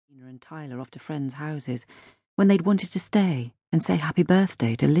and Tyler off to friends' houses when they'd wanted to stay and say happy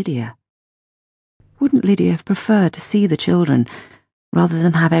birthday to Lydia. Wouldn't Lydia have preferred to see the children rather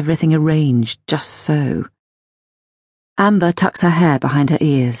than have everything arranged just so? Amber tucks her hair behind her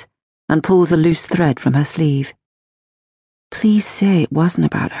ears and pulls a loose thread from her sleeve. Please say it wasn't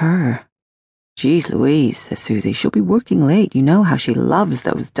about her. Geez Louise, says Susie, she'll be working late. You know how she loves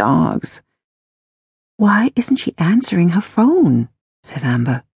those dogs. Why isn't she answering her phone? Says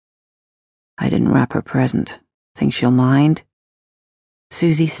Amber. I didn't wrap her present. Think she'll mind?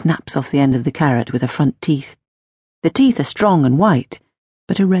 Susie snaps off the end of the carrot with her front teeth. The teeth are strong and white,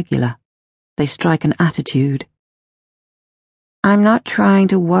 but irregular. They strike an attitude. I'm not trying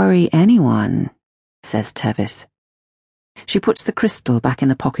to worry anyone, says Tevis. She puts the crystal back in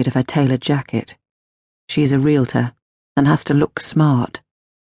the pocket of her tailored jacket. She's a realtor and has to look smart.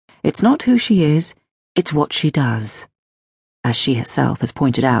 It's not who she is, it's what she does, as she herself has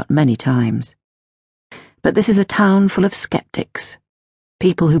pointed out many times. But this is a town full of skeptics,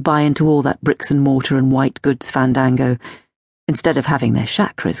 people who buy into all that bricks and mortar and white goods fandango, instead of having their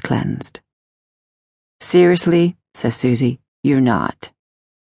chakras cleansed. Seriously, says Susie, you're not.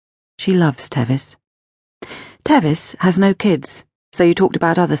 She loves Tevis. Tevis has no kids, so you talked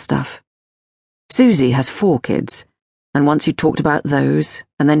about other stuff. Susie has 4 kids, and once you talked about those,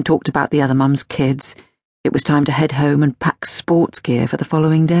 and then talked about the other mum's kids, it was time to head home and pack sports gear for the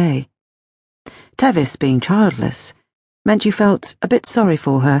following day. Tevis being childless meant you felt a bit sorry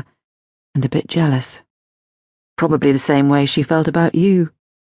for her and a bit jealous. Probably the same way she felt about you.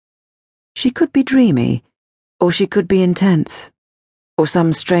 She could be dreamy, or she could be intense, or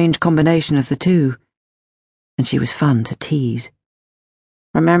some strange combination of the two. And she was fun to tease.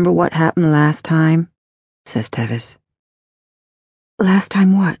 Remember what happened last time? Says Tevis. Last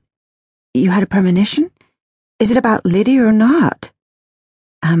time what? You had a premonition? Is it about Lydia or not?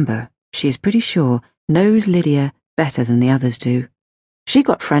 Amber, she is pretty sure, knows Lydia better than the others do. She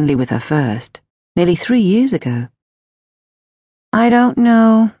got friendly with her first, nearly 3 years ago. I don't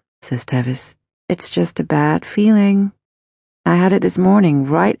know, says Tevis. It's just a bad feeling. I had it this morning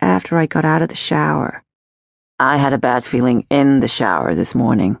right after I got out of the shower. I had a bad feeling in the shower this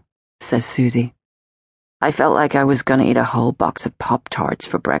morning, says Susie. I felt like I was gonna eat a whole box of Pop-Tarts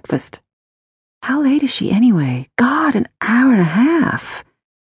for breakfast. How late is she anyway? God, an hour and a half.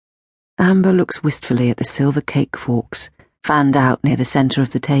 Amber looks wistfully at the silver cake forks, fanned out near the centre of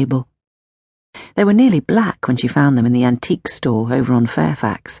the table. They were nearly black when she found them in the antique store over on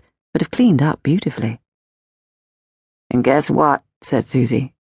Fairfax, but have cleaned up beautifully. And guess what, said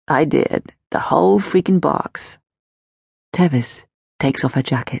Susie. I did. The whole freaking box. Tevis takes off her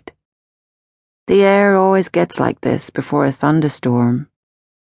jacket. The air always gets like this before a thunderstorm.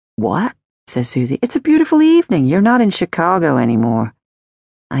 What? Says Susie. It's a beautiful evening. You're not in Chicago anymore.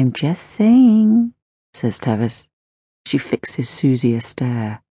 I'm just saying, says Tevis. She fixes Susie a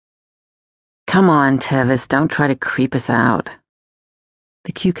stare. Come on, Tevis, don't try to creep us out.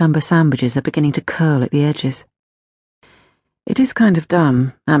 The cucumber sandwiches are beginning to curl at the edges. It is kind of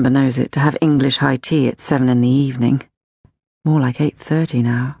dumb, Amber knows it, to have English high tea at 7 in the evening. More like 8:30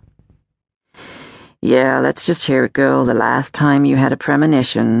 now. Yeah, let's just hear it, girl. The last time you had a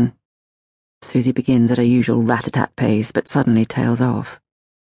premonition. Susie begins at her usual rat-a-tat pace, but suddenly tails off.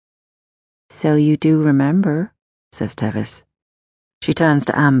 So you do remember, says Tevis. She turns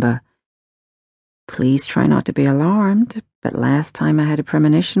to Amber. Please try not to be alarmed, but last time I had a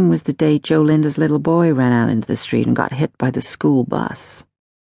premonition was the day Jolinda's little boy ran out into the street and got hit by the school bus.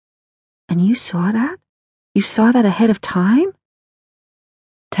 And you saw that? You saw that ahead of time?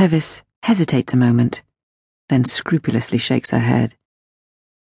 Tevis hesitates a moment, then scrupulously shakes her head.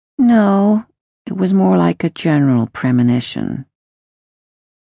 No, it was more like a general premonition.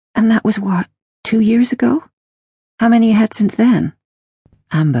 And that was what, 2 years ago? How many you had since then?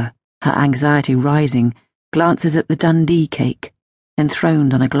 Amber, her anxiety rising, glances at the Dundee cake,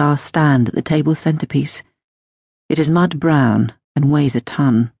 enthroned on a glass stand at the table's centrepiece. It is mud brown and weighs a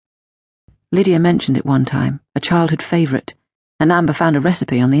ton. Lydia mentioned it one time, a childhood favourite, and Amber found a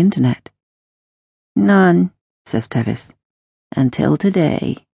recipe on the internet. None, says Tevis, until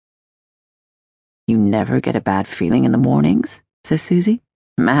today. You never get a bad feeling in the mornings, says Susie.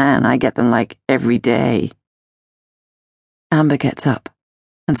 Man, I get them like every day. Amber gets up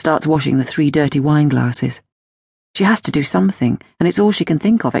and starts washing the 3 dirty wine glasses. She has to do something, and it's all she can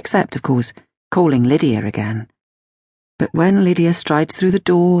think of, except, of course, calling Lydia again. But when Lydia strides through the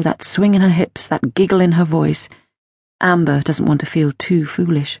door, that swing in her hips, that giggle in her voice, Amber doesn't want to feel too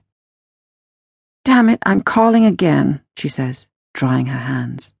foolish. Damn it, I'm calling again, she says, drying her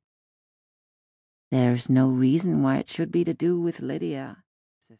hands. There's no reason why it should be to do with Lydia.